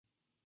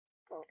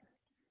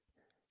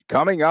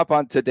Coming up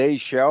on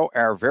today's show,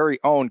 our very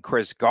own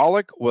Chris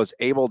Golick was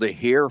able to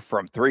hear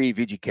from 3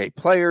 VGK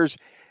players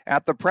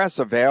at the press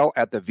avail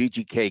at the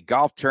VGK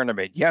golf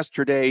tournament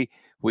yesterday.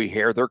 We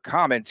hear their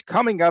comments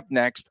coming up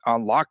next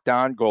on Locked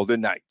On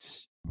Golden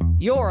Knights.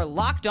 Your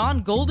Locked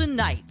On Golden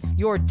Knights,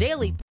 your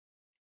daily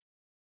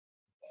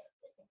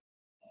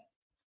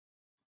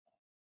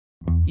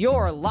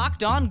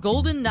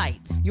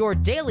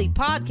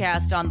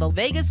podcast on the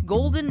Vegas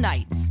Golden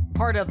Knights,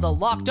 part of the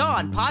Locked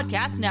On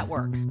Podcast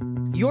Network.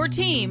 Your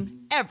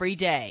team every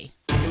day.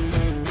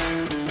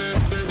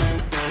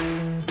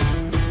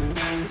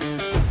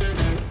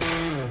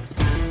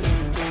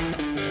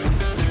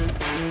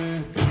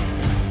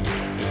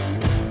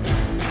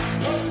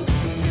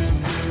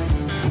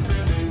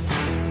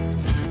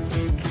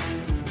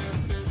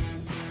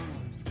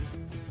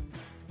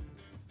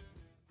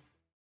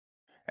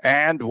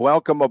 And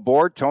welcome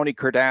aboard, Tony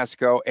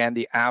Cardasco and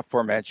the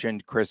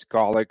aforementioned Chris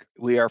Golick.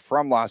 We are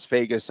from Las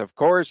Vegas, of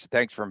course.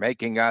 Thanks for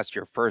making us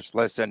your first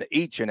listen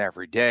each and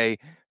every day.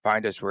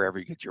 Find us wherever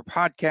you get your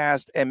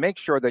podcast, and make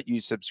sure that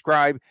you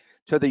subscribe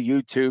to the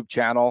YouTube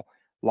channel,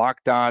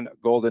 Locked On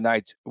Golden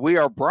Knights. We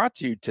are brought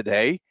to you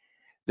today.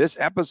 This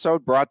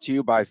episode brought to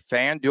you by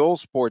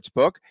FanDuel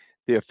Sportsbook,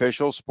 the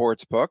official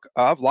sportsbook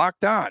of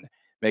Locked On.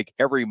 Make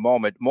every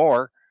moment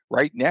more.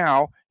 Right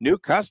now, new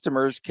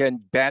customers can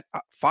bet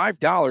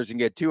 $5 and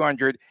get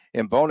 $200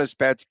 in bonus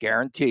bets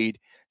guaranteed.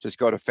 Just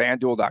go to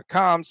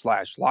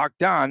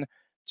FanDuel.com/LockedOn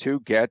to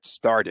get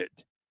started.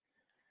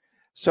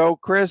 So,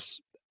 Chris,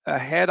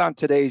 ahead on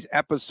today's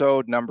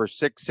episode number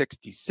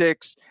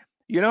 666,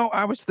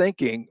 I was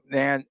thinking,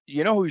 man,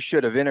 who you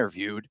should have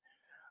interviewed?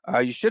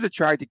 You should have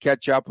tried to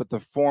catch up with the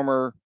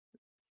former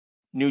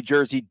New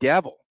Jersey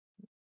Devil,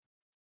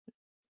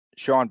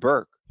 Sean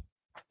Burke.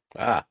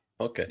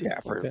 Okay. Yeah,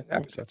 for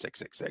episode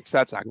 666.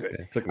 That's not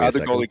good. Okay.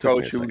 The goalie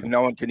coach who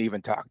no one can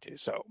even talk to.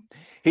 So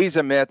he's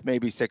a myth.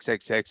 Maybe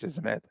 666 is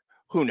a myth.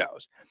 Who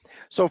knows?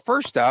 So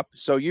first up,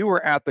 you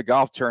were at the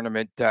golf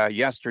tournament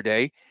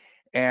yesterday,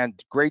 and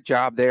great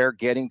job there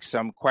getting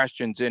some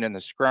questions in the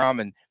scrum.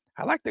 And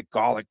I like that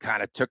Golick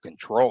kind of took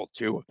control,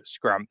 too, of the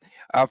scrum.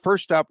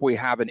 First up, we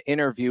have an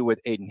interview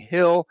with Aiden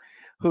Hill,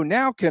 who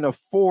now can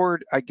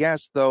afford, I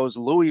guess, those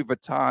Louis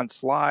Vuitton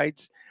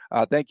slides.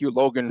 Thank you,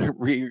 Logan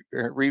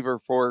Reaver,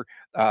 for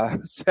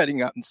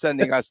setting up and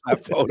sending us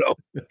that photo.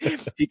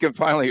 He can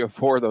finally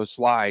afford those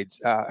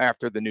slides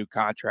after the new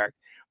contract.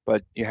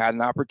 But you had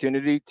an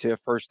opportunity to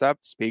first up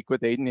speak with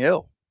Aiden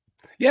Hill.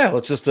 Yeah,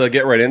 let's just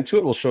get right into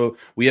it.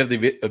 We have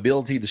the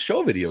ability to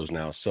show videos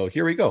now. So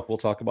here we go. We'll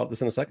talk about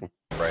this in a second.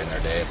 Right in their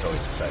day, it's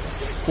always exciting.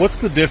 What's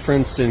the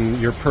difference in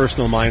your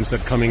personal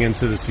mindset coming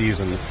into the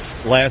season?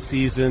 Last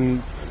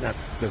season, not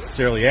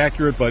necessarily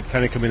accurate, but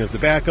kind of come in as the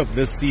backup.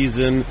 This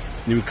season,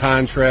 new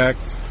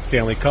contract,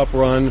 Stanley Cup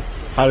run.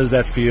 How does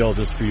that feel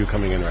just for you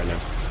coming in right now?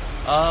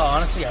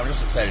 Honestly, I'm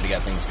just excited to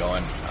get things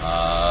going.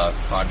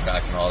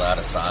 Contract and all that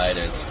aside,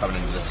 it's coming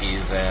into the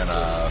season.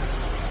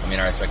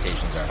 Our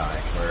expectations are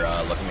high. We're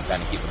looking to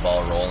kind of keep the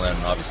ball rolling.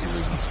 Obviously,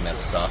 losing Smith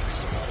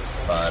sucks,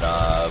 but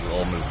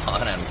we'll move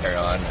on and carry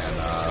on.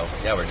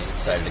 And we're just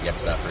excited to get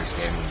to that first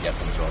game and get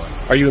things rolling.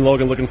 Are you and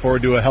Logan looking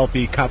forward to a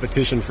healthy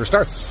competition for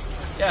starts?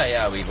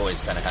 Yeah, we've always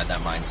kind of had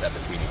that mindset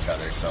between each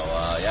other. So,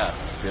 we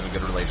have a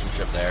good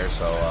relationship there.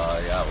 So,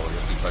 we'll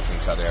just be pushing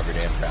each other every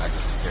day in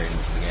practice and carrying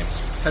into the games.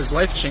 Has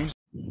life changed?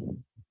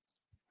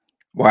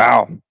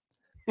 Wow.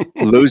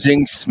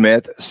 Losing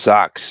Smith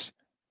sucks.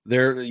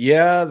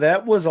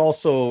 That was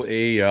also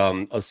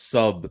a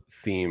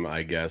sub-theme,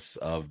 I guess,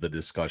 of the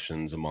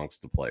discussions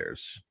amongst the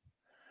players.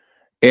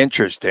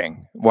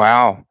 Interesting.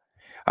 Wow.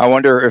 I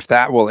wonder if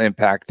that will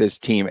impact this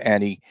team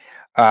any.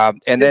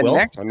 And then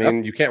next,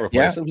 you can't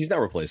replace him. He's not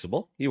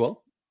replaceable. He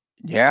will.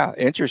 Yeah,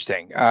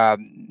 interesting.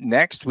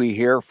 Next, we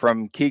hear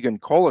from Keegan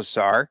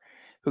Kolesar,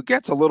 who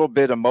gets a little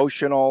bit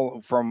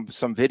emotional from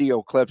some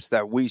video clips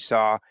that we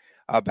saw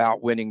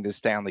about winning the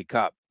Stanley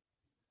Cup.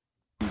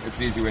 It's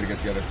an easy way to get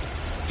together.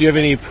 Do you have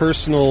any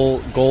personal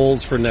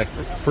goals or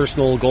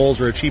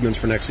achievements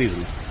for next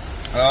season?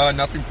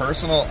 Nothing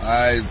personal.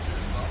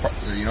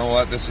 You know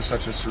what? This was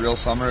such a surreal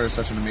summer. It was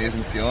such an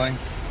amazing feeling.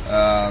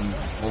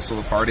 Also,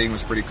 the partying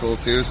was pretty cool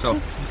too. So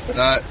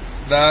that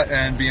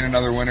and being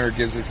another winner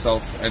gives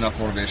itself enough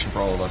motivation for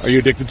all of us. Are you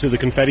addicted to the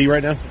confetti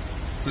right now?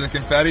 To the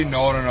confetti?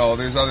 No.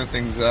 There's other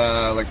things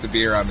like the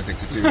beer I'm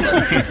addicted to.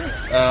 But,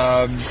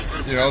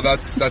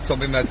 that's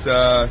something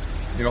that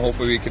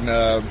hopefully we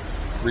can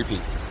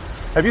repeat.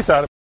 Have you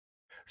thought?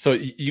 So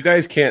you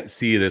guys can't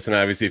see this, and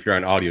obviously if you're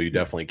on audio, you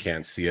definitely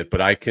can't see it, but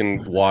I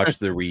can watch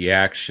the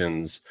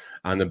reactions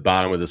on the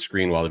bottom of the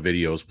screen while the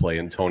videos play,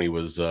 and Tony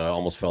was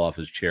almost fell off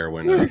his chair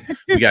when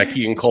we got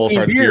Keegan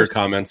Kolesar's beer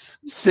comments.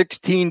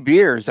 16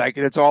 beers.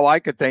 That's all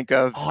I could think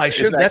of. Oh, I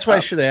should have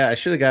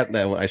gotten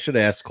that one. I should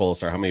have asked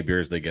Kolesar how many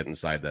beers they get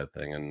inside that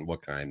thing and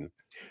what kind.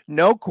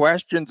 No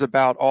questions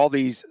about all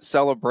these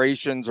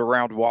celebrations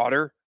around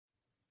water.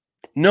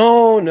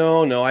 No.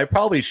 I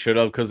probably should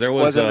have because there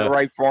was wasn't the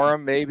right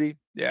forum, maybe.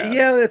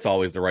 Yeah, that's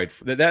always the right.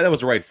 That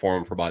was the right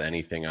form for about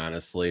anything,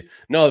 honestly.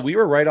 No, we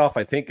were right off.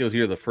 I think it was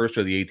either the first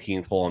or the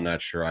 18th hole. I'm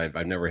not sure.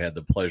 I've never had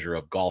the pleasure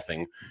of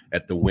golfing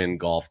at the Wynn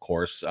Golf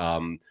Course.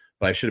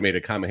 But I should have made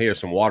a comment. Hey, there's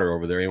some water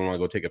over there. Anyone want to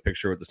go take a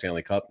picture with the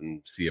Stanley Cup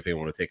and see if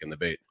anyone would have taken the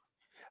bait?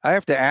 I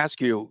have to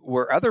ask you: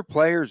 were other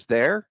players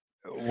there?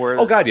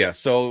 Oh God, yeah.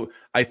 So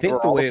I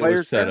think the way it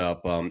was set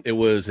up, it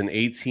was an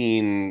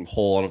 18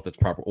 hole. I don't know if that's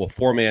proper. Well,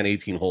 4-man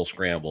 18 hole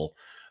scramble.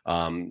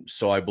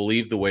 So I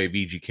believe the way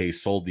VGK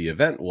sold the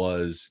event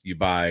was you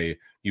buy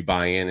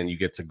in and you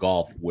get to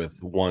golf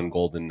with one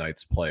Golden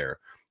Knights player.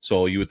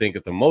 So you would think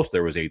at the most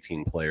there was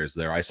 18 players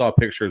there. I saw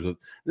pictures with,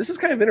 this is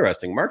kind of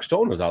interesting. Mark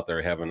Stone was out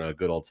there having a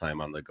good old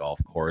time on the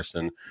golf course.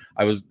 And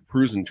I was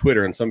cruising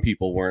Twitter and some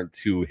people weren't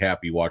too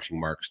happy watching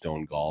Mark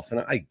Stone golf. And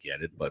I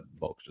get it, but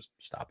folks, just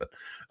stop it.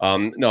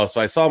 No,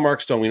 so I saw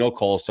Mark Stone. We know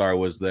Kolesar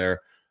was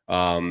there.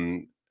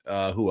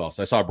 Who else?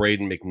 I saw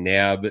Braden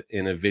McNabb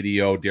in a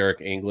video.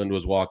 Derek England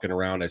was walking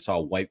around. I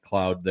saw White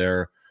Cloud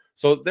there.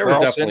 So there was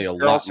definitely a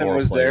lot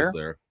more players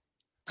there.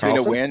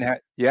 Tina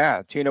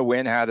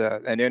Wynn had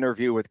an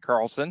interview with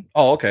Carlson.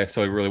 Oh, okay.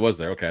 So he really was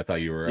there. Okay, I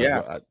thought you were.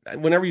 Yeah.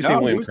 Whenever you say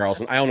William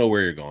Carlson, I don't know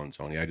where you're going,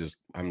 Tony.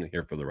 I'm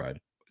here for the ride.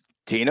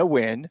 Tina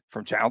Wynn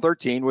from Channel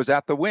 13 was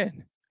at the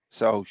Wynn.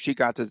 So she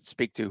got to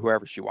speak to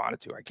whoever she wanted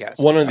to, I guess.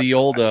 One of the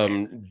old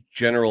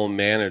general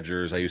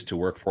managers I used to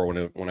work for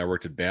when I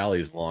worked at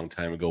Bally's a long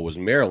time ago was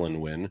Marilyn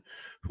Wynn,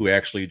 who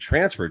actually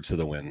transferred to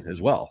the Wynn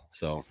as well.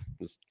 So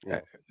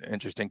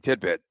interesting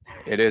tidbit.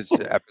 It is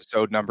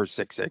episode number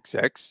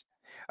 666.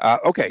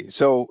 Okay,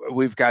 so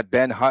we've got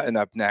Ben Hutton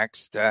up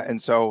next.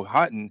 And so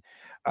Hutton,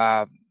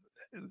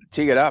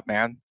 tee it up,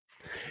 man.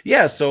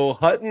 Yeah, so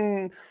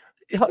Hutton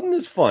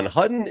is fun.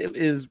 Hutton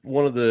is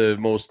one of the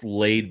most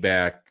laid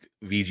back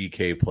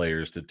VGK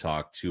players to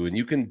talk to, and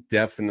you can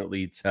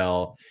definitely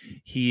tell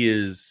he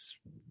is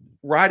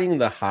riding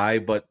the high,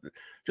 but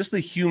just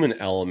the human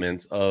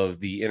element of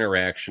the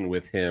interaction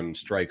with him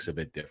strikes a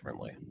bit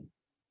differently.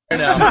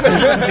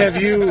 Have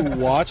you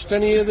watched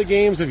any of the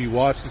games? Have you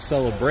watched the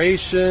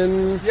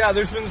celebration? Yeah,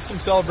 there's been some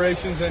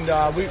celebrations, and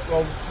we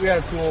had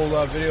a cool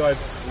video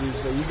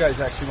that you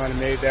guys actually might have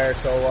made there.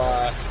 So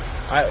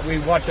we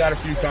watched that a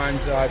few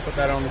times. I put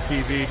that on the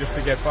TV just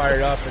to get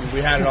fired up, and we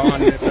had it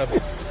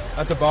on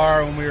at the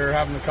bar when we were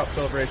having the cup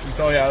celebration.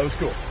 So yeah, it was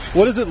cool.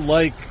 What is it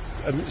like?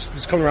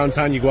 Just coming around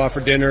town, you go out for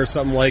dinner or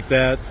something like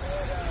that.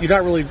 You're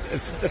not really,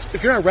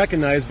 if you're not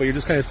recognized, but you're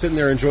just kind of sitting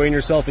there enjoying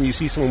yourself, and you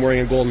see someone wearing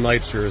a Golden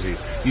Knights jersey.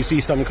 You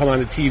see something come on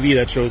the TV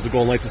that shows the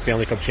Golden Knights as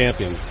Stanley Cup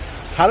champions.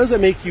 How does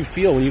that make you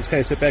feel when you kind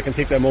of sit back and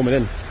take that moment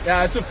in?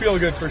 Yeah, it's a feel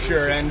good for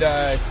sure. And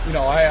I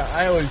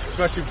always,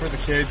 especially for the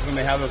kids when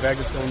they have a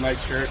Vegas Golden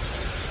Knights shirt.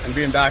 And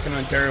being back in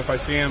Ontario, if I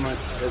see him,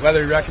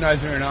 whether you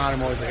recognize me or not,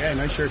 I'm always like, "Hey,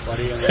 nice shirt,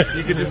 buddy." And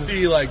you can just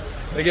see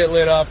they get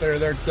lit up,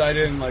 they're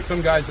excited, and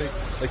some guys,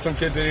 some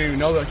kids they didn't even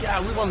know, they're like,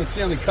 "Yeah, we won the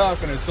Stanley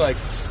Cup," and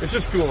it's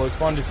just cool, it's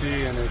fun to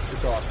see, and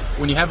it's awesome.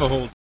 When you have a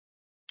whole,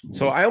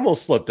 so I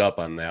almost slipped up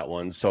on that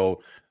one.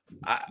 So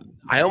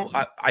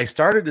I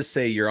started to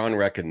say you're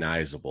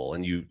unrecognizable,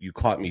 and you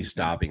caught me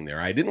stopping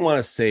there. I didn't want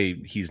to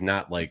say he's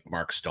not like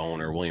Mark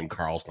Stone or William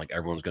Carlson, like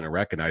everyone's going to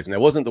recognize him. That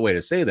wasn't the way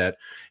to say that.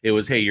 It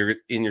was, hey, you're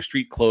in your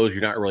street clothes,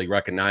 you're not really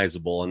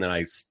recognizable. And then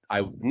I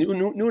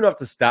knew enough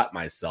to stop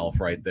myself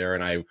right there,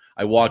 and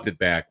I walked it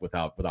back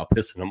without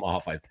pissing him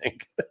off, I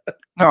think.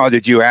 No,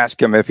 did you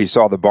ask him if he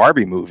saw the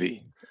Barbie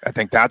movie? I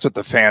think that's what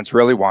the fans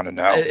really want to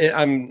know.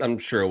 I'm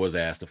sure it was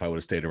asked if I would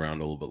have stayed around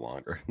a little bit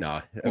longer.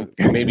 No,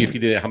 maybe if he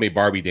did how many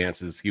Barbie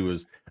dances he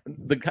was.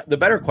 The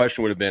better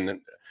question would have been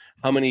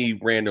how many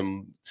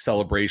random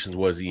celebrations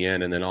was he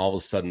in, and then all of a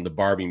sudden the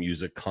Barbie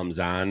music comes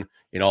on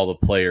and all the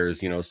players,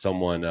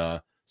 someone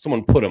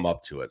put him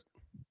up to it.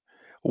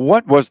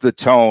 What was the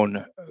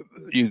tone?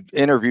 You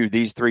interviewed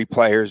these three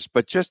players,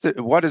 but just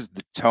what is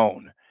the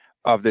tone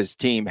of this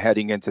team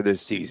heading into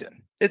this season?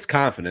 It's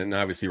confident, and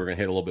obviously we're going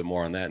to hit a little bit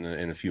more on that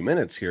in a few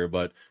minutes here,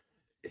 but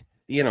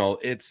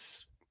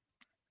it's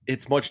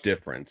much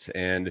different,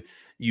 and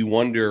you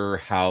wonder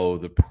how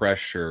the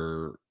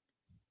pressure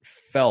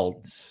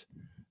felt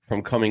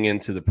from coming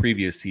into the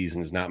previous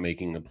seasons not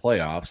making the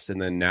playoffs, and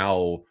then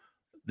now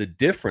the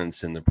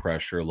difference in the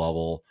pressure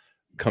level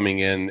coming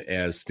in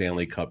as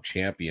Stanley Cup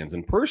champions.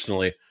 And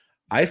personally,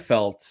 I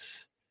felt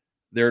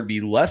there'd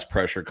be less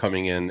pressure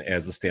coming in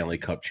as the Stanley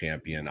Cup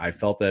champion. I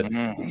felt that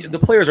the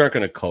players aren't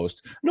going to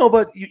coast. No,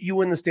 but you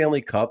win the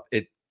Stanley Cup,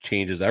 it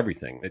changes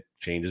everything. It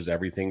changes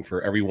everything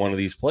for every one of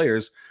these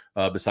players,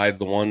 besides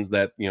the ones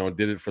that,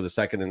 did it for the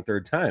second and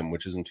third time,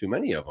 which isn't too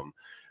many of them.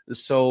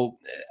 So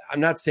I'm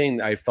not saying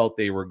I felt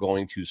they were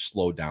going to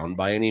slow down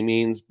by any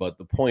means, but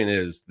the point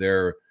is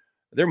they're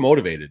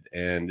motivated,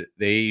 and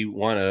they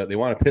want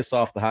to piss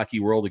off the hockey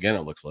world again,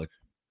 it looks like.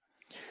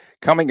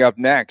 Coming up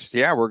next,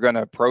 we're going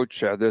to approach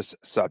this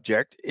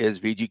subject.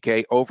 Is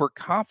VGK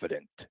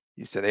overconfident?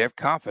 You say they have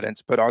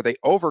confidence, but are they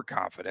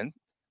overconfident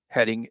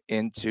heading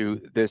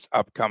into this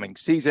upcoming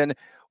season?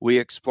 We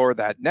explore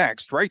that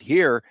next, right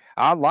here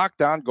on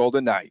Locked On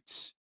Golden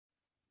Knights.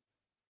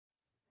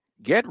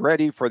 Get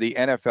ready for the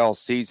NFL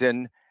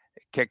season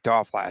kicked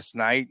off last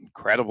night.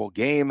 Incredible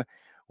game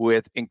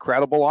with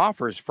incredible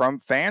offers from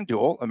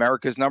FanDuel,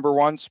 America's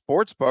 #1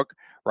 sportsbook.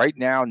 Right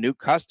now, new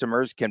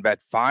customers can bet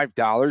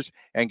 $5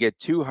 and get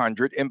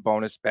 $200 in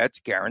bonus bets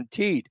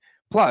guaranteed.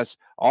 Plus,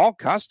 all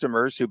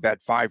customers who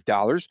bet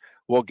 $5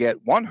 will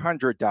get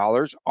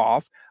 $100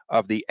 off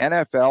of the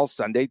NFL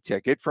Sunday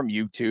Ticket from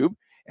YouTube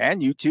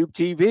and YouTube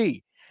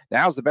TV.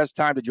 Now's the best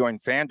time to join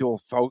FanDuel,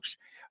 folks.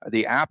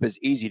 The app is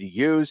easy to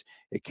use.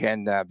 It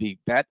can be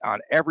bet on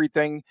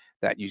everything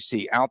that you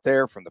see out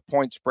there, from the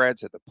point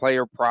spreads to the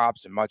player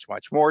props and much,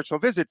 much more. So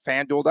visit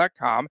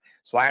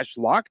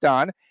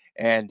FanDuel.com/lockedon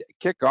and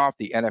kick off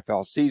the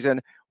NFL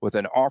season with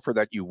an offer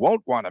that you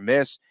won't want to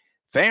miss.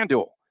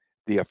 FanDuel,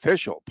 the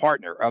official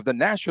partner of the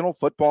National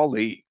Football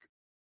League.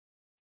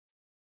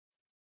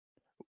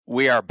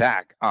 We are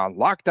back on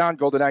Locked On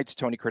Golden Knights.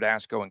 Tony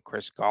Cardasco and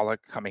Chris Gawlik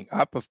coming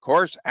up, of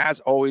course, as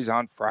always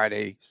on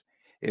Fridays.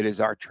 It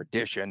is our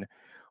tradition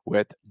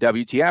with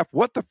WTF.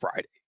 What the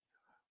Friday?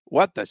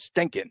 What the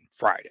stinking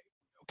Friday?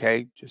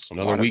 Okay, just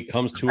another week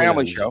comes to family an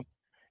end. Show.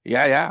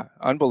 Yeah,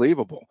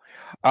 unbelievable.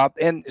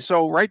 And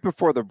so right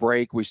before the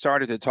break, we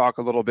started to talk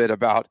a little bit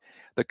about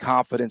the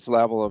confidence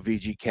level of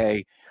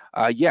VGK.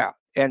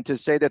 And to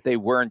say that they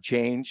weren't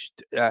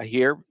changed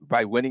here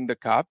by winning the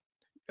cup,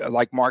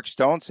 like Mark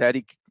Stone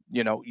said,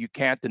 you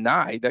can't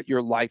deny that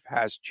your life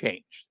has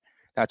changed.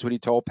 That's what he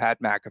told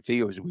Pat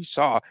McAfee, as we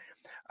saw.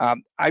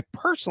 I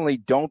personally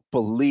don't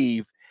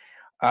believe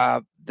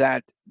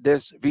that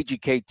this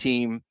VGK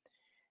team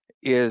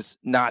is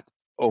not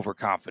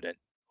overconfident.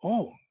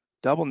 Oh,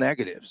 double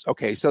negatives.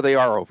 Okay, so they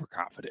are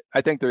overconfident.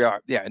 I think they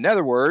are. Yeah, in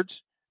other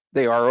words,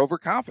 they are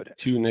overconfident.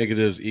 2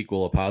 negatives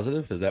equal a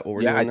positive? Is that what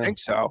we're doing? Yeah, I think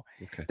so.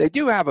 Okay. They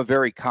do have a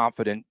very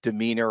confident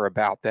demeanor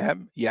about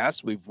them.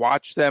 Yes, we've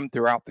watched them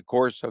throughout the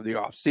course of the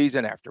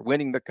offseason after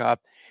winning the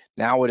cup.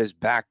 Now it is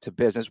back to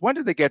business. When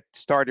did they get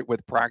started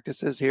with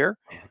practices here?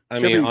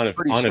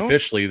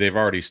 Unofficially, they've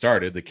already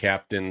started. The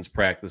captain's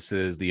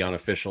practices, the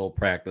unofficial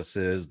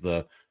practices,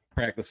 the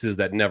practices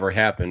that never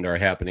happened are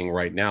happening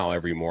right now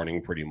every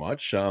morning pretty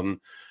much.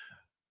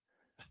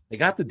 I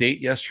got the date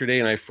yesterday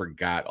and I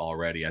forgot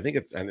already. I think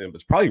it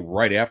was probably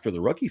right after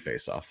the rookie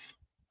face-off.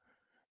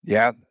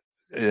 Yeah,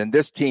 and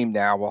this team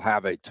now will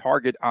have a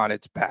target on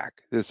its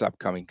back this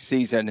upcoming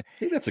season. I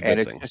think that's a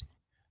good thing.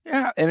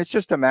 And it's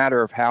just a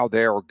matter of how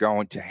they're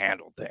going to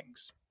handle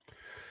things.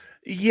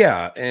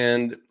 Yeah,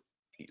 and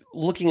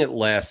looking at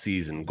last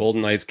season,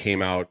 Golden Knights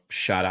came out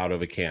shot out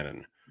of a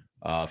cannon.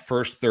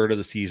 First third of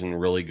the season,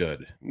 really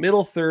good.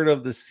 Middle third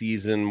of the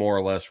season, more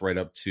or less right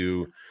up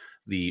to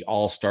the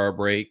All-Star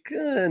break,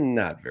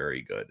 not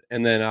very good.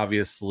 And then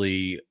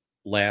obviously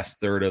last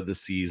third of the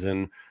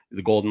season,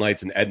 the Golden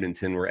Knights in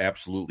Edmonton were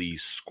absolutely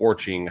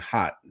scorching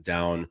hot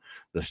down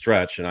the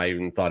stretch. And I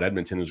even thought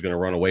Edmonton was going to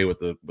run away with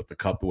the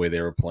cup the way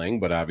they were playing,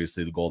 but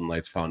obviously the Golden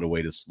Knights found a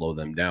way to slow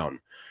them down.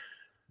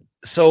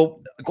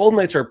 So the Golden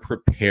Knights are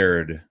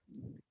prepared.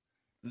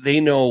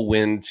 They know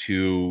when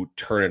to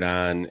turn it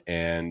on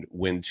and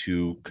when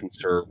to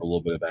conserve a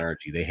little bit of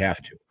energy. They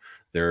have to.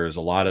 There's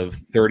a lot of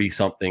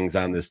 30-somethings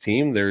on this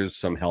team. There's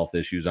some health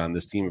issues on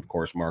this team. Of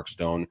course, Mark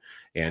Stone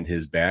and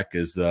his back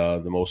is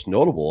the most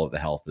notable of the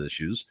health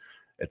issues.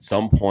 At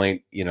some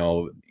point, you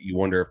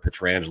wonder if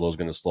Pietrangelo is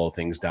going to slow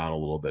things down a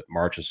little bit.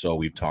 March or so,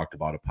 we've talked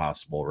about a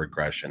possible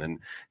regression. And,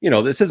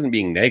 this isn't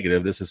being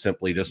negative. This is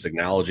simply just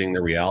acknowledging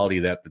the reality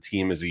that the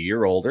team is a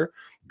year older,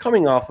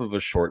 coming off of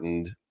a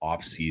shortened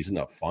offseason,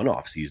 a fun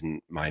offseason,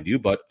 mind you,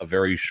 but a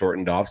very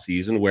shortened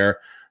offseason where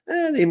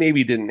they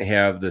maybe didn't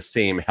have the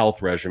same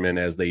health regimen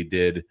as they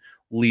did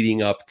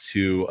leading up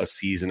to a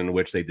season in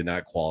which they did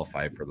not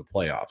qualify for the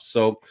playoffs.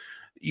 So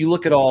you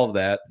look at all of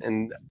that,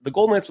 and the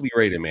Golden Knights will be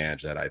ready to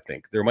manage that, I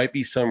think. There might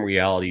be some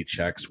reality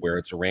checks where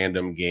it's a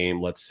random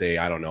game. Let's say,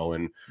 I don't know,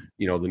 in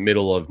the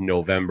middle of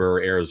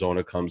November,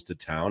 Arizona comes to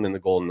town, and the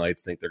Golden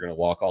Knights think they're going to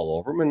walk all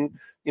over them.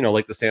 And,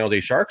 like the San Jose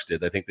Sharks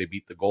did, I think they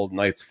beat the Golden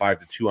Knights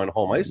 5-2 on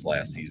home ice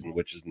last season,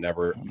 which is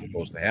never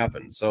supposed to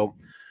happen. So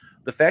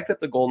the fact that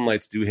the Golden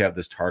Knights do have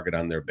this target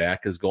on their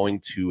back is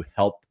going to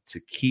help to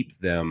keep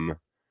them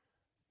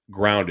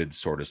grounded,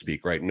 so to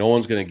speak, right? No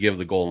one's going to give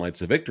the Golden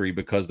Knights a victory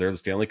because they're the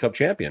Stanley Cup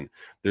champion.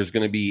 There's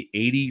going to be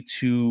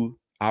 82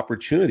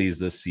 opportunities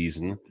this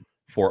season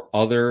for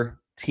other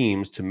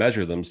teams to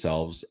measure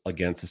themselves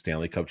against the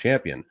Stanley Cup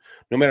champion.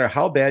 No matter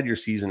how bad your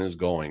season is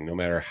going, no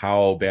matter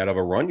how bad of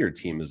a run your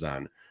team is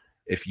on,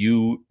 if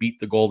you beat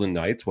the Golden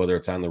Knights, whether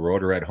it's on the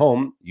road or at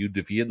home, you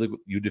defeated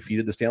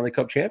the Stanley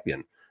Cup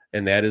champion.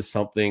 And that is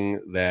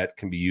something that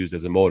can be used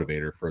as a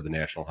motivator for the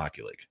National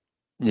Hockey League.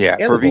 Yeah,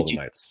 and for the Golden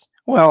Knights.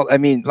 Well, I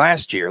mean,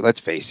 last year,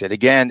 let's face it,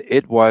 again,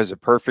 it was a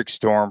perfect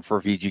storm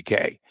for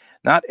VGK.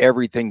 Not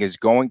everything is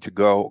going to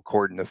go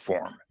according to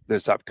form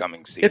this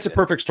upcoming season. It's a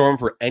perfect storm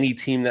for any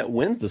team that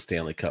wins the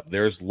Stanley Cup.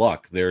 There's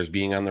luck. There's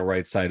being on the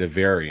right side of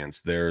variance.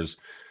 There's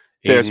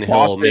Aiden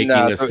Hill making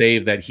a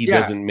save that he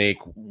doesn't make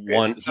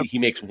one. He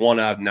makes 1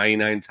 out of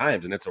 99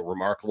 times, and it's a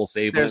remarkable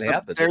save when it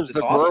happens. There's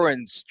the awesome.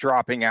 Bruins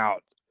dropping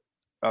out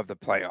of the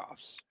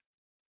playoffs.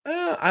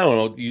 I don't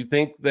know. Do you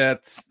think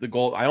that's the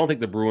goal? I don't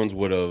think the Bruins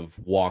would have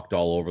walked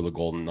all over the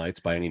Golden Knights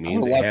by any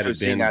means. I would Had love to it have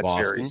seen been that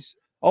Boston. series.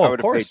 Oh, I of would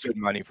have paid course. good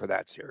money for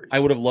that series. I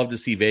would have loved to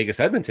see Vegas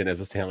Edmonton as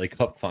a Stanley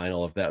Cup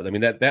final. If that, I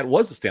mean, that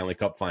was the Stanley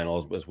Cup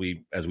final as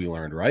we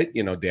learned, right?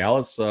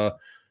 Dallas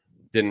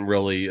didn't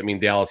really. I mean,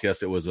 Dallas,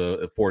 yes, it was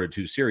a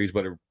 4-2 series,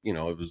 but it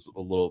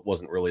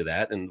wasn't really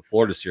that. And the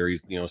Florida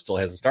series, still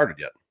hasn't started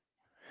yet.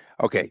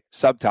 Okay,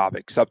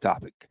 subtopic.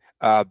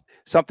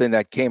 Something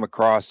that came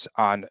across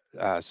on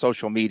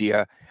social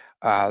media.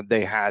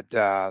 They had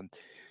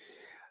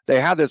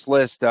this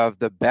list of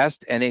the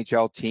best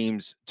NHL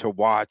teams to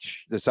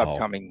watch this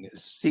upcoming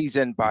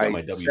season by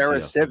Sarah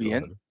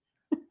Sivian.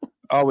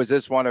 Oh, is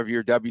this one of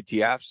your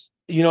WTFs?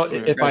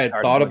 If I had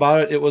thought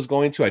about it, it was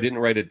going to. I didn't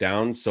write it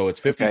down, so it's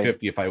 50-50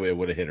 if I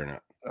would have hit or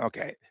not.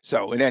 Okay,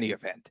 so in any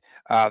event,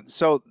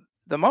 so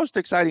the most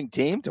exciting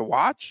team to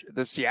watch,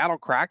 the Seattle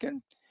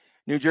Kraken,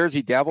 New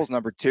Jersey Devils,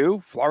 number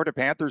 2, Florida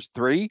Panthers,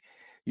 3,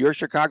 your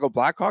Chicago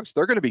Blackhawks,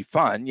 they're going to be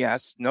fun,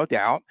 yes, no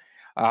doubt.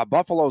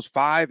 Buffalo's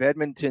 5,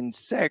 Edmonton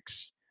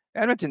 6.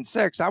 Edmonton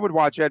 6, I would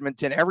watch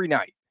Edmonton every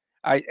night.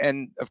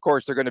 And of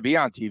course, they're going to be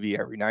on TV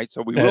every night,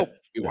 so we will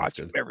be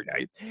watching them every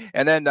night.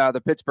 And then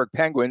the Pittsburgh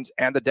Penguins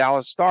and the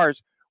Dallas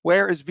Stars.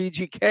 Where is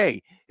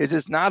VGK? Is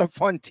this not a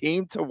fun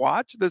team to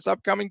watch this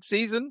upcoming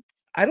season?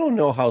 I don't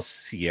know how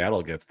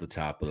Seattle gets the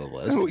top of the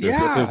list. Oh, if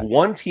there's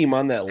one team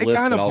on that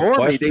list that I'll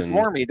question. They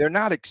bore me. They're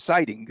not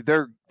exciting.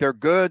 They're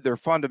good. They're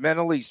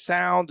fundamentally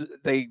sound.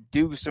 They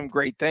do some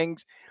great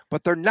things,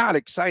 but they're not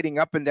exciting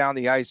up and down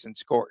the ice and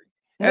scoring.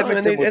 No,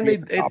 and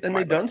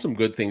they've done some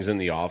good things in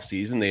the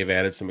offseason. They've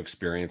added some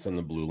experience on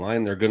the blue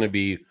line. They're going to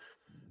be,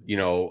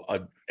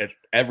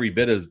 every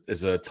bit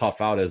as a tough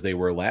out as they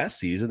were last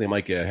season. They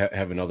might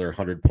have another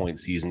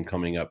 100-point season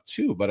coming up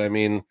too. But I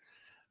mean,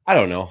 I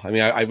don't know. I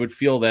mean, I would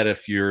feel that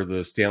if you're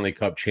the Stanley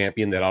Cup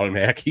champion, that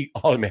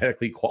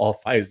automatically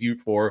qualifies you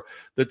for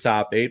the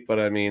top 8. But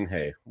I mean,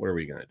 hey, what are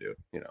we going to do?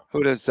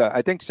 Who does?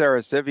 I think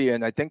Sarah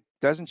Sivian. I think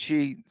doesn't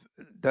she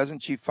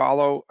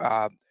follow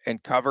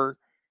and cover?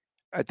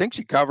 I think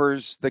she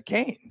covers the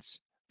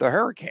Canes, the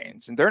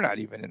Hurricanes, and they're not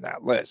even in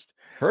that list.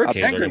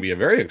 Hurricanes are going to be a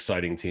very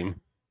exciting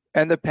team.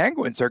 And the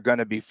Penguins are going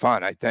to be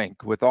fun, I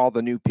think, with all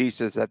the new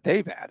pieces that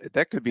they've added.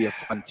 That could be a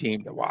fun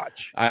team to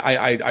watch.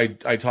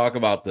 I talk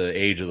about the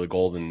age of the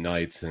Golden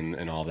Knights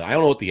and all that. I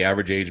don't know what the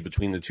average age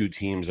between the two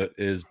teams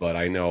is, but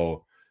I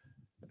know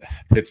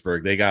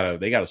Pittsburgh, they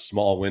got a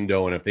small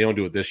window, and if they don't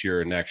do it this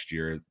year or next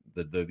year,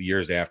 the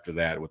years after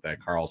that with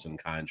that Carlson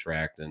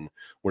contract and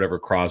whatever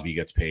Crosby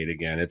gets paid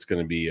again, it's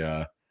going to be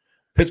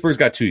Pittsburgh's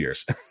got 2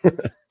 years.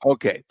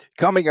 Okay,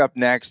 coming up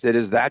next, it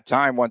is that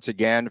time once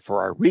again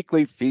for our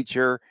weekly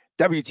feature,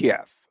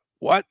 WTF,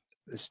 What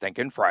the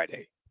Stinkin'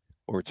 Friday.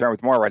 We'll return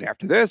with more right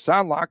after this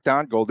on Locked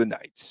On Golden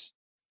Knights.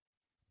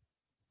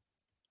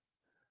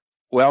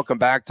 Welcome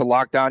back to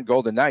Locked On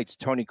Golden Knights.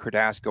 Tony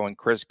Cardasco and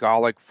Chris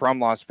Golick from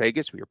Las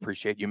Vegas. We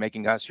appreciate you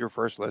making us your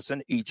first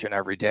listen each and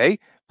every day.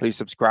 Please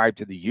subscribe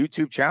to the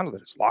YouTube channel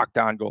that is Locked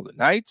On Golden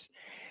Knights.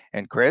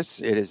 And Chris,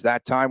 it is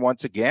that time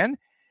once again.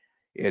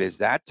 It is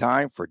that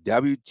time for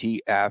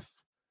WTF,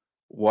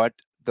 What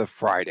the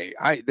Friday.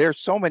 There's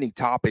so many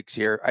topics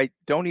here. I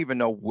don't even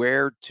know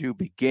where to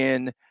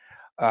begin.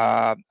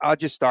 I'll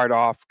just start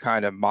off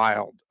kind of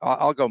mild.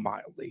 I'll go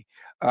mildly.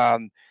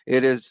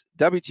 It is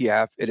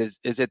WTF.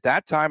 Is it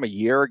that time of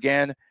year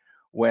again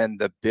when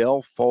the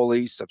Bill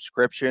Foley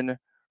subscription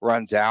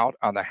runs out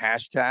on the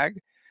hashtag?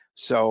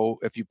 So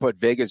if you put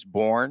Vegas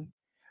born,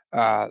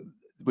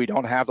 we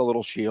don't have the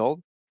little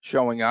shield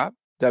showing up.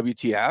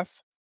 WTF.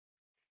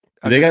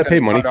 They got to pay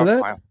money for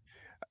that?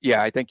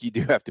 Yeah, I think you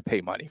do have to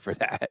pay money for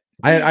that.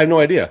 I have no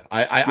idea.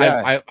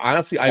 I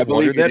honestly, I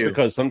wondered that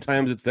because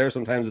sometimes it's there,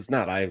 sometimes it's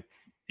not. I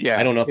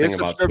know nothing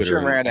about Twitter.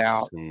 Ran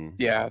out.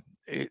 Yeah.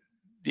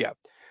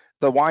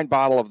 The wine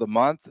bottle of the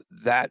month,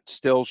 that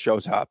still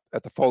shows up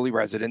at the Foley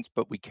residence,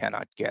 but we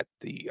cannot get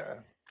the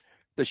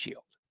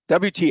shield.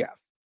 WTF.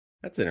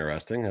 That's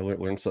interesting. I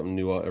learn something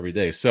new every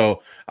day.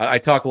 So I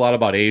talk a lot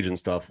about age and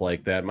stuff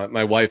like that.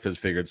 My wife has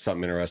figured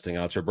something interesting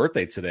out. It's her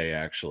birthday today,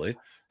 actually.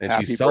 And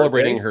she's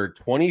celebrating her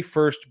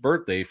 21st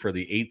birthday for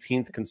the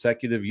 18th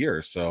consecutive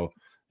year. So,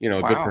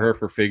 good for her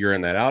for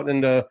figuring that out.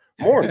 And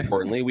more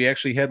importantly, we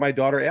actually had my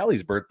daughter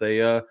Allie's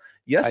birthday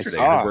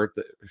yesterday.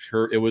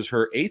 It was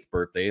her 8th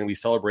birthday, and we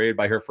celebrated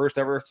by her first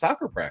ever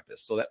soccer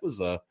practice. So that was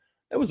a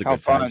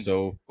good time.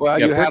 So,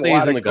 you had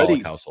birthdays in the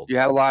Golick household. You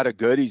had a lot of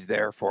goodies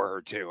there for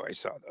her too. I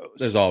saw those.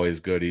 There's always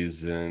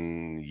goodies,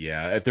 and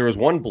if there was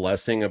one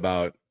blessing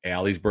about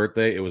Allie's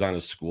birthday, it was on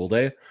a school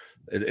day.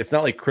 It's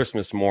not like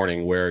Christmas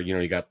morning where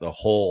you got the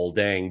whole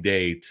dang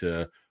day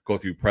to go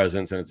through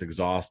presents and it's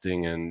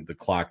exhausting and the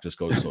clock just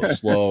goes so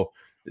slow.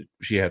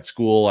 She had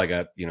school. I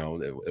got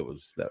it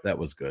was that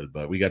was good,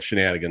 but we got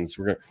shenanigans.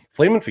 We're gonna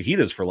flaming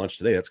fajitas for lunch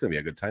today. That's gonna be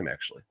a good time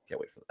actually. Can't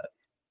wait for that.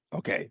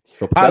 Okay.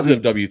 So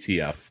positive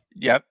WTF.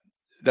 Yep.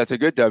 That's a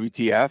good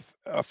WTF.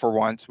 For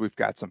once, we've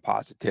got some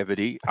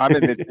positivity. I'm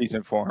in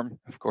mid-season form,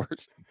 of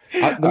course.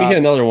 Let me hit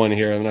another one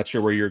here. I'm not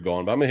sure where you're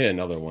going, but I'm going to hit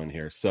another one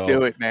here. So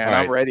do it, man.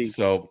 I'm ready.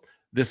 So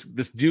This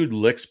dude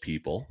licks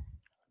people.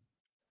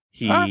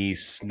 He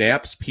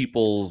snaps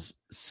people's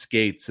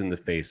skates in the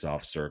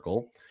face-off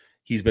circle.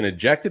 He's been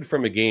ejected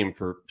from a game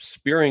for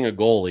spearing a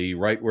goalie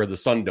right where the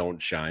sun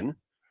don't shine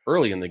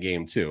early in the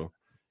game too.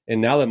 And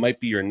now that might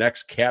be your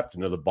next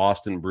captain of the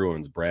Boston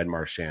Bruins, Brad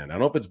Marchand. I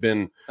don't know if it's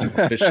been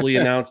officially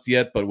announced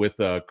yet, but with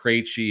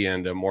Krejci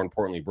and more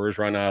importantly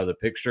Bergeron out of the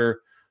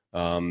picture,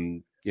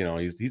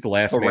 he's the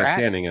last man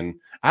standing. And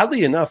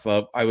oddly enough,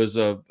 I was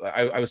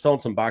selling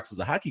some boxes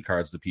of hockey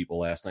cards to people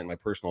last night in my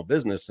personal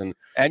business, and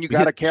you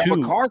got a Cale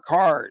Makar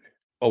card.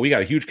 Oh, we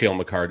got a huge Cale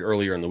Makar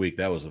earlier in the week.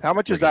 That was how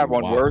much is that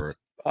one worth?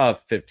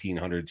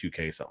 1,500,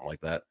 $2K, something like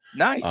that.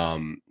 Nice.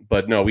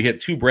 But no, we hit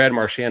 2 Brad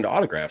Marchand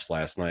autographs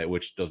last night,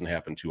 which doesn't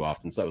happen too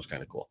often. So that was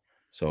kind of cool.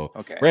 So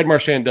Brad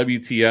Marchand,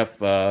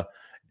 WTF.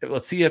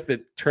 Let's see if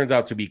it turns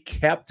out to be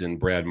Captain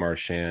Brad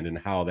Marchand and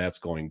how that's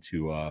going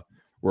to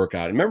work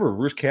out. And remember,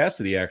 Bruce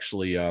Cassidy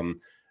actually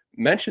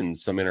mentioned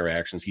some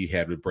interactions he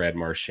had with Brad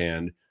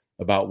Marchand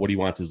about what he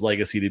wants his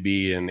legacy to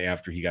be, and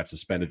after he got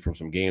suspended from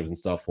some games and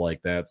stuff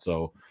like that.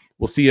 So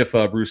we'll see if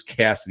Bruce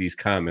Cassidy's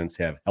comments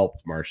have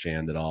helped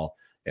Marchand at all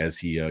as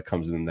he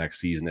comes in the next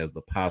season as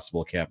the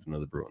possible captain of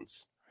the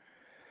Bruins.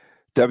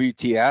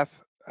 WTF,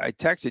 I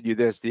texted you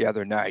this the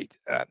other night.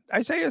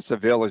 Isaiah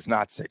Seville is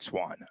not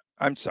 6'1".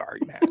 I'm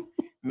sorry, man.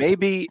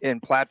 Maybe in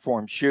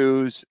platform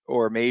shoes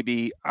or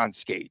maybe on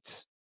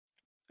skates.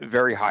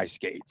 Very high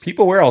skates.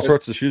 People wear all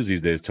sorts of shoes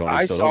these days, Tony.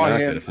 I saw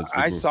him at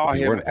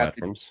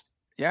platforms.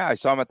 I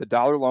saw him at the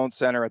Dollar Loan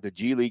Center at the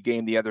G League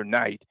game the other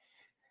night.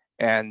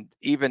 And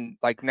even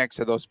like next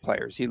to those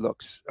players, he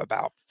looks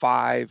about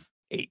 5'8",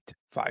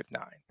 5'9".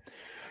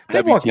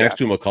 I've walked next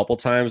to him a couple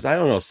times. I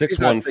don't know.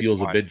 6'1"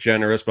 feels a bit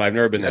generous, but I've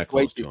never been that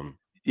close to him.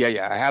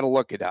 Yeah. I had to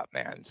look it up,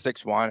 man.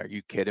 6'1". Are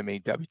you kidding me?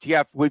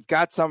 WTF. We've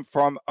got some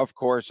from, of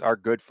course, our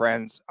good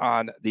friends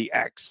on the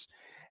X.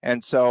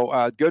 And so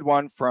a good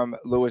one from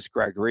Louis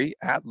Gregory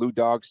at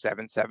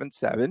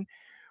LouDog777.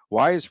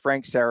 Why is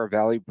Frank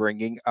Saravelli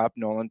bringing up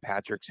Nolan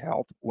Patrick's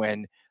health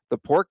when the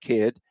poor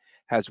kid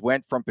has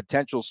went from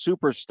potential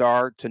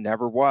superstar to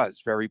never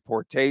was? Very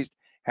poor taste.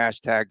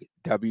 Hashtag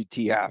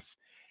WTF.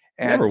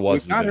 And never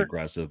was a bit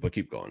aggressive, but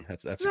keep going.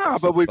 That's no,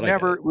 but we've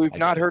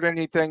not heard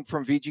anything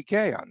from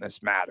VGK on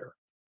this matter.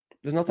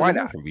 There's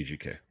nothing from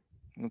VGK.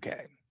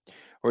 Okay.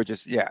 Or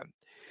just,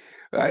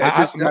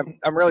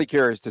 I'm really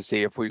curious to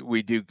see if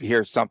we do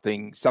hear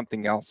something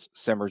else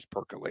simmers,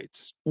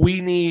 percolates. We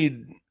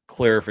need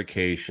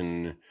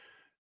clarification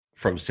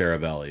from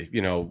Saravelli.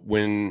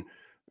 When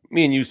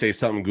me and you say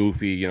something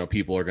goofy,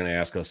 people are going to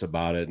ask us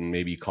about it and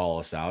maybe call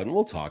us out and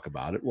we'll talk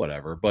about it,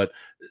 whatever. But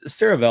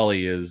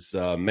Saravelli is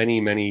many,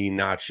 many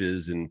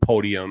notches and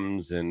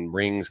podiums and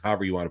rings,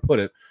 however you want to put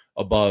it,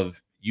 above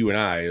you and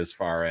I, as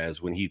far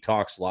as when he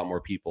talks, a lot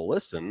more people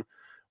listen,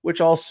 which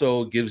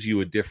also gives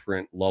you a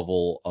different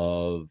level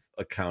of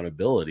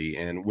accountability.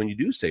 And when you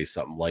do say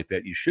something like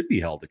that, you should be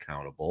held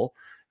accountable.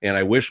 And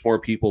I wish more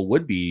people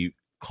would be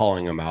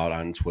calling him out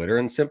on Twitter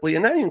and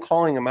not even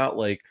calling him out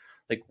like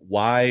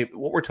why.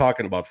 What we're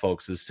talking about,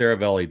 folks, is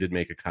Saravelli did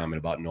make a comment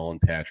about Nolan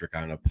Patrick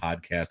on a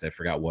podcast. I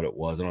forgot what it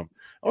was. I don't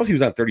know if he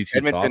was on 32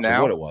 Edmonton Thoughts Now.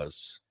 Or what it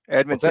was.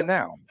 Edmonton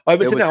Now. Oh,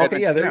 Edmonton Now.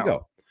 Okay, yeah, there Now. you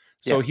go.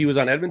 So he was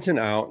on Edmonton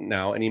Out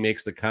Now, and he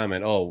makes the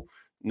comment,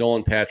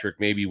 Nolan Patrick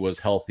maybe was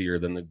healthier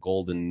than the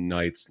Golden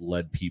Knights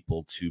led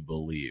people to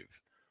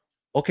believe.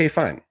 Okay,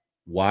 fine.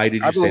 Why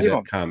did you say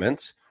that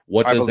comment?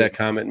 What does that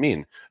comment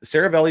mean?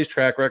 Saravelli's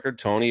track record,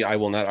 Tony, I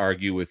will not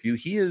argue with you.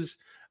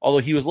 Although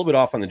he was a little bit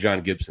off on the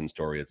John Gibson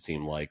story, it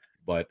seemed like,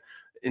 but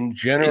in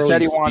general, he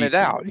said he wanted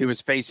out. He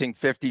was facing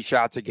 50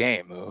 shots a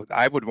game.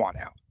 I would want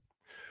out.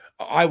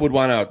 I would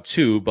want out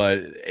too, but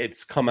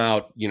it's come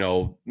out,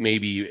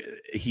 maybe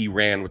he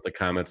ran with the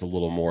comments a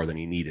little more than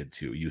he needed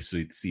to. You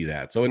see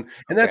that. So, and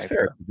that's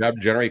fair. Job to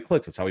generate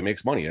clicks. That's how he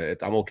makes money.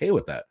 I'm okay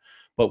with that.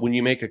 But when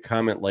you make a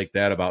comment like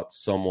that about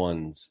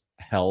someone's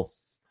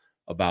health,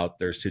 about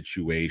their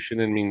situation,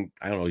 I mean,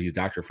 I don't know, he's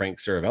Dr. Frank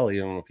Saravelli. I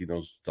don't know if he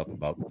knows stuff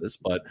about this,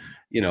 but,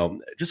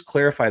 just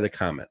clarify the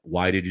comment.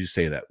 Why did you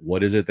say that?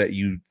 What is it that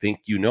you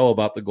think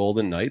about the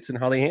Golden Knights and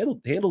how they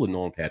handled the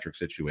Nolan Patrick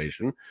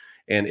situation?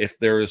 And if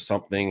there is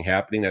something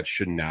happening that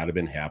should not have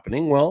been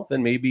happening, well,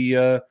 then maybe,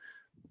 you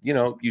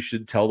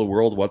should tell the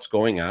world what's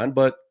going on.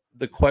 But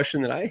the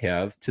question that I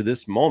have to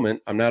this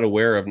moment, I'm not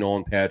aware of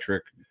Nolan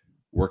Patrick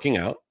working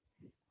out,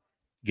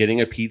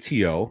 getting a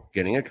PTO,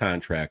 getting a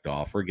contract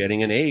offer,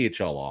 getting an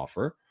AHL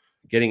offer,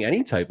 getting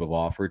any type of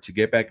offer to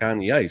get back on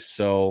the ice.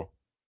 So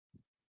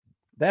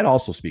that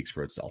also speaks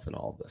for itself in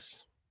all of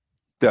this.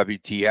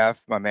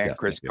 WTF, my man, yes,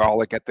 Chris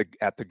Golick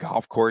at the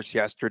golf course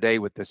yesterday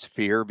with the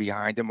sphere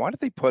behind him. Why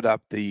did they put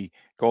up the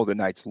Golden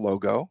Knights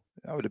logo?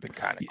 That would have been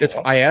kind of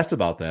cool. I asked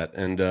about that,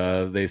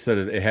 and they said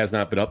it has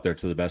not been up there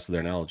to the best of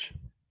their knowledge.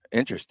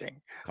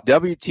 Interesting.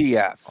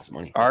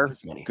 WTF, our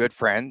good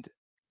friend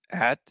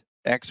at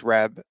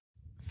XReb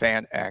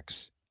Fan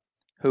X,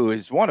 who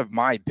is one of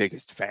my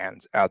biggest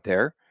fans out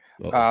there.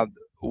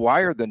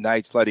 Why are the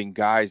Knights letting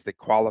guys that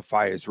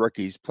qualify as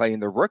rookies play in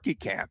the rookie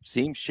camp?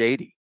 Seems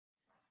shady.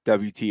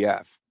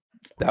 WTF.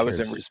 That was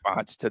in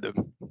response to the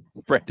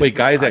Brendan Wait,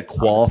 guys that Brisson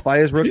qualify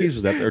as rookies,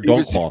 is that or He don't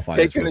was qualify as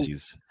taking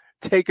rookies?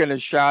 taking a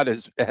shot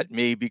at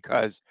me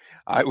because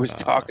I was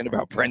talking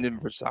about Brendan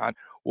Brisson.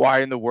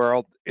 Why in the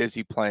world is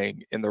he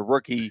playing in the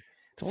rookie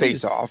It's only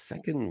face-off? the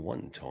second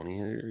one, Tony.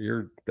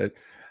 You're that.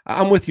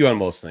 I'm with you on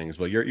most things,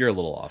 but you're a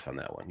little off on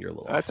that one. You're a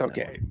little. That's off on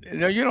okay. That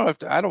No, you don't have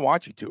to. I don't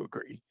want you to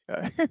agree.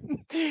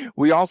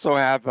 We also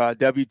have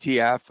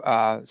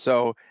WTF.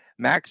 So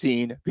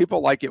Maxine,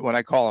 people like it when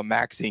I call him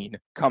Maxine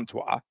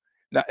Comtois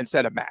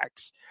instead of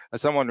Max.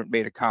 Someone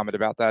made a comment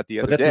about that the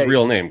other day. But that's his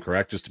real name,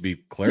 correct? Just to be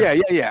clear.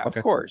 Yeah. Okay.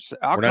 Of course.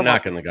 We're not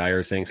knocking the guy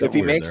or saying something. If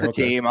he makes the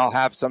team, I'll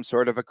have some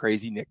sort of a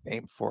crazy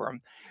nickname for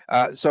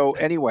him. So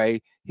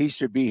anyway, he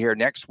should be here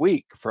next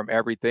week from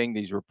everything.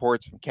 These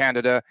reports from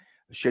Canada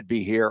should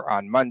be here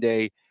on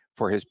Monday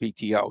for his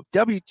PTO.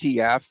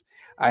 WTF?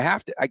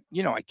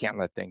 I can't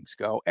let things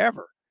go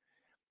ever.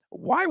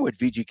 Why would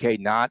VGK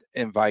not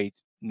invite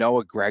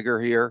Noah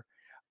Gregor here?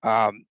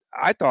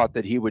 I thought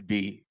that he would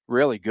be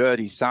really good.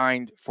 He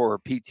signed for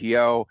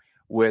PTO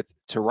with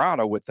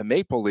Toronto with the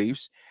Maple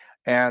Leafs.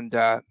 And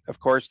of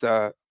course,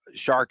 the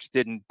Sharks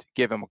didn't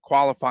give him a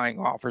qualifying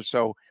offer,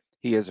 so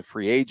he is a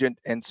free agent.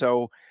 And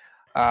so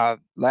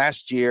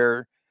last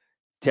year,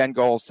 10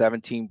 goals,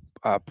 17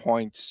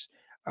 points,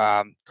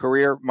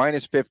 career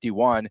minus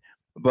 51.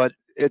 But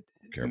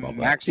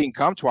Maxime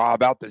Comtois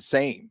about the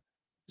same.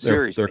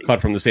 Seriously. They're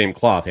cut from the same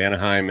cloth,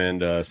 Anaheim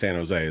and San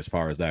Jose, as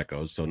far as that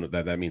goes. So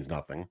that means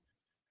nothing.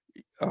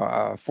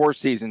 4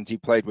 seasons he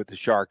played with the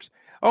Sharks.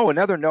 Oh,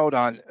 another note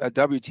on a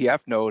WTF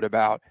note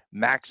about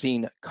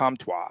Maxime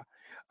Comtois.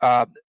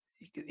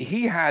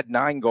 He had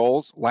 9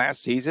 goals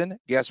last season.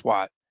 Guess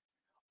what?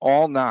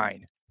 All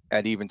 9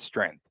 at even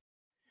strength.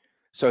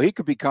 So he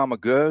could become a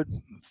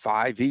good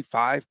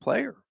 5v5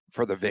 player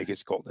for the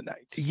Vegas Golden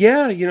Knights.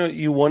 Yeah,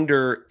 you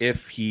wonder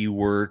if he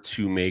were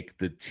to make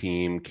the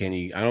team, can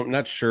he? I'm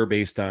not sure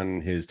based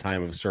on his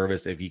time of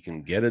service if he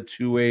can get a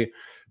 2-way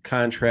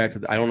contract.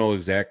 I don't know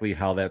exactly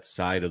how that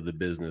side of the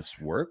business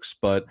works,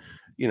 but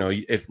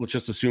if let's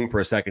just assume for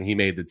a second he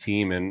made the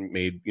team and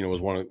was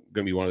going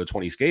to be one of the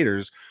 20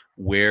 skaters,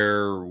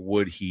 where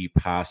would he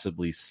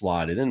possibly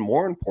slot in? And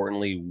more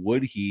importantly,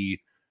 would he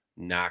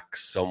knock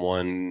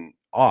someone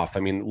off?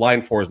 I mean,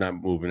 line 4 is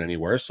not moving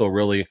anywhere, so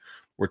really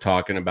we're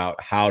talking about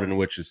Hutton,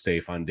 which is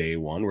safe on day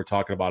one. We're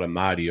talking about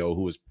Amadio,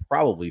 who is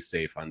probably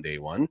safe on day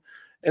one.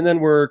 And then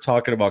we're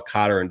talking about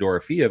Cotter and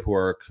Dorofeev, who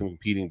are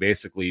competing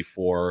basically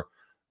for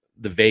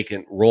the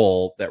vacant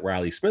role that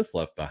Riley Smith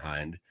left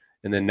behind.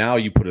 And then now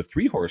you put a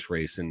 3-horse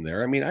race in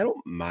there. I mean, I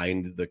don't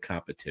mind the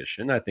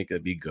competition. I think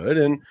it'd be good.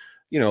 And,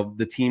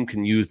 the team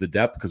can use the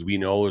depth because we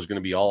know there's going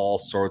to be all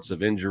sorts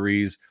of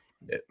injuries.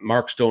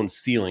 Mark Stone's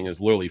ceiling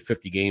is literally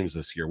 50 games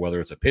this year, whether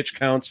it's a pitch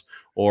counts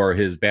or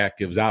his back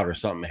gives out or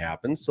something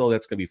happens. So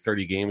that's going to be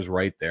 30 games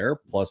right there,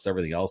 plus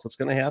everything else that's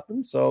going to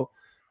happen. So,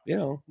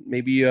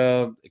 maybe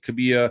it could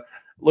be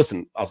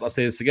listen, I'll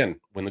say this again.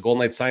 When the Golden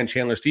Knights signed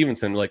Chandler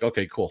Stevenson, like,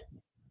 okay, cool.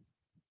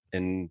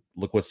 And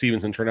look what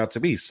Stevenson turned out to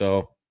be.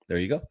 So there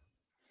you go.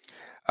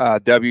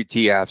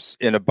 WTFs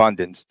in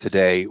abundance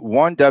today.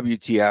 One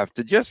WTF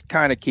to just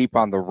kind of keep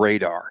on the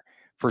radar.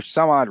 For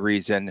some odd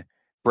reason,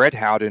 Brett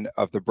Hutton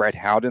of the Brett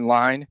Hutton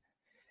line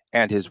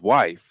and his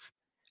wife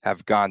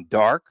have gone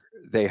dark.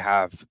 They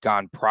have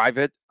gone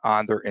private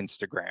on their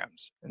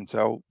Instagrams. And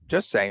so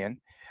just saying,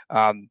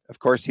 of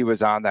course, he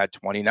was on that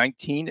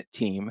 2019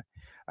 team,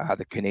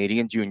 the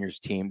Canadian juniors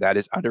team that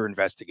is under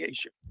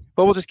investigation.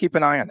 But we'll just keep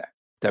an eye on that.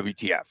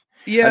 WTF.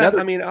 Yeah,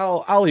 I mean,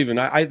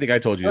 I think I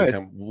told you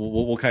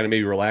we'll kind of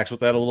maybe relax with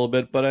that a little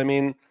bit. But I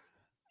mean,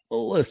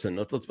 listen,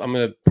 I'm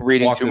going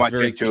to walk this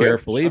very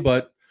carefully,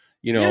 but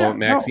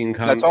Maxine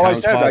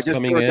Comtois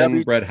coming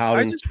in, Brett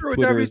Hutton's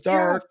Twitter is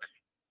dark.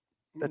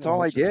 That's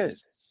all I did.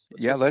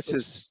 Let's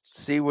just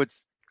see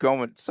what's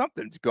going.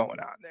 Something's going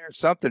on there.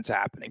 Something's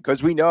happening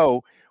because we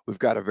know we've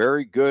got a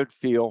very good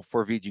feel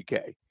for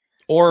VGK.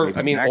 Or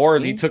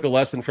he took a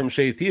lesson from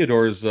Shea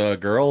Theodore's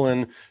girl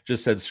and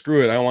just said,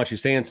 "Screw it! I don't want you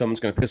saying something's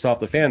going to piss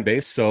off the fan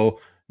base." So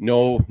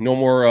no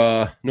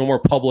more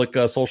public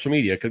social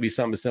media. It could be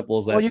something as simple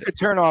as that. Well, you could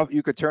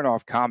turn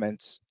off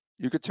comments.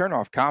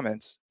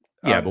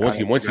 Yeah, but once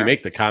you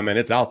make the comment,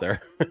 it's out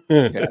there.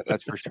 Yeah,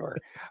 that's for sure.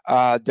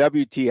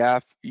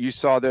 WTF? You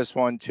saw this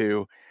one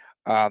too.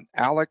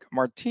 Alec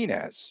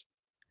Martinez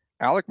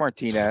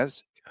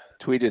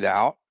tweeted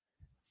out,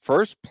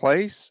 "First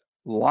place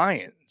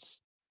Lions."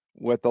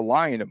 With the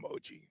lion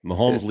emoji.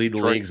 Mahomes leads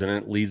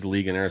the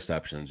league in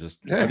interceptions.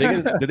 Just did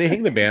they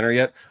hang the banner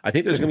yet? I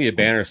think there's going to be a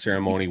banner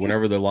ceremony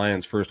whenever the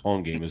Lions' first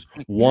home game is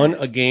won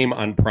a game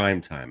on prime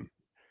time.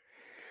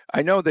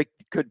 I know they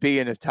could be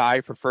in a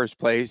tie for first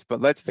place, but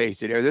let's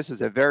face it, this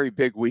is a very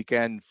big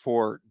weekend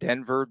for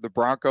Denver. The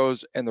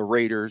Broncos and the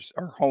Raiders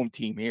are home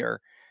team here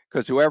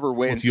because whoever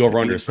wins, what's the over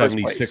under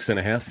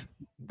 76.5?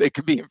 They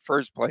could be in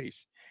first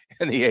place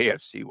in the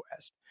AFC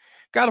West.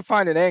 Got to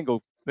find an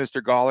angle,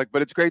 Mr. Golick,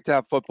 but it's great to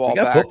have football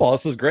back. Football.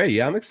 This is great.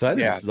 Yeah, I'm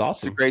excited. This is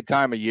awesome. It's a great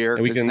time of year.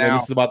 And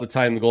this is about the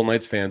time the Golden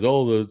Knights fans,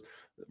 the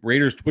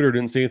Raiders Twitter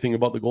didn't say anything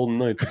about the Golden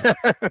Knights.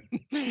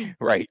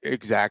 Right,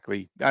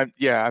 exactly.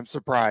 I'm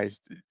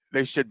surprised.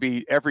 They should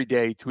be every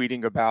day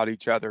tweeting about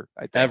each other.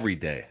 I think. Every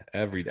day.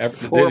 They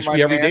should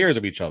be every dayers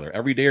of each other.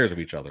 Every dayers of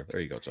each other. There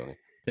you go, Tony.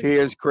 He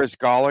is Chris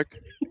Golick.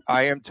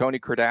 I am Tony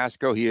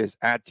Cardasco. He is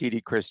at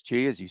TD Chris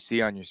G, as you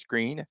see on your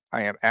screen.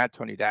 I am at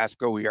Tony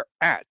Dasco. We are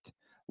at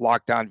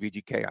Locked On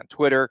VGK on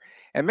Twitter.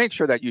 And make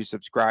sure that you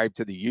subscribe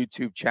to the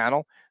YouTube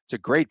channel. It's a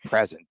great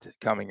present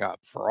coming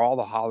up for all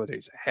the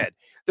holidays ahead.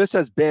 This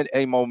has been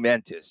a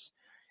momentous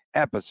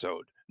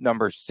episode,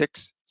 number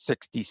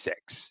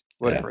 666,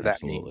 whatever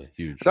that means.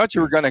 Huge. I thought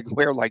you were going to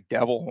wear like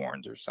devil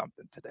horns or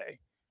something today.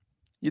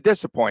 You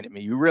disappointed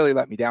me. You really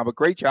let me down, but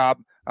great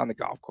job on the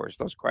golf course.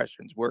 Those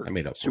questions were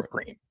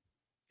supreme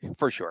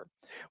for sure.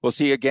 We'll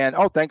see you again.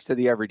 Oh, thanks to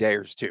the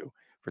everydayers too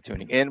for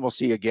tuning in. We'll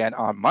see you again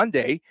on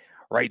Monday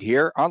right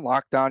here on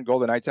Locked On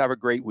Golden Knights. Have a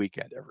great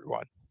weekend,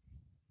 everyone.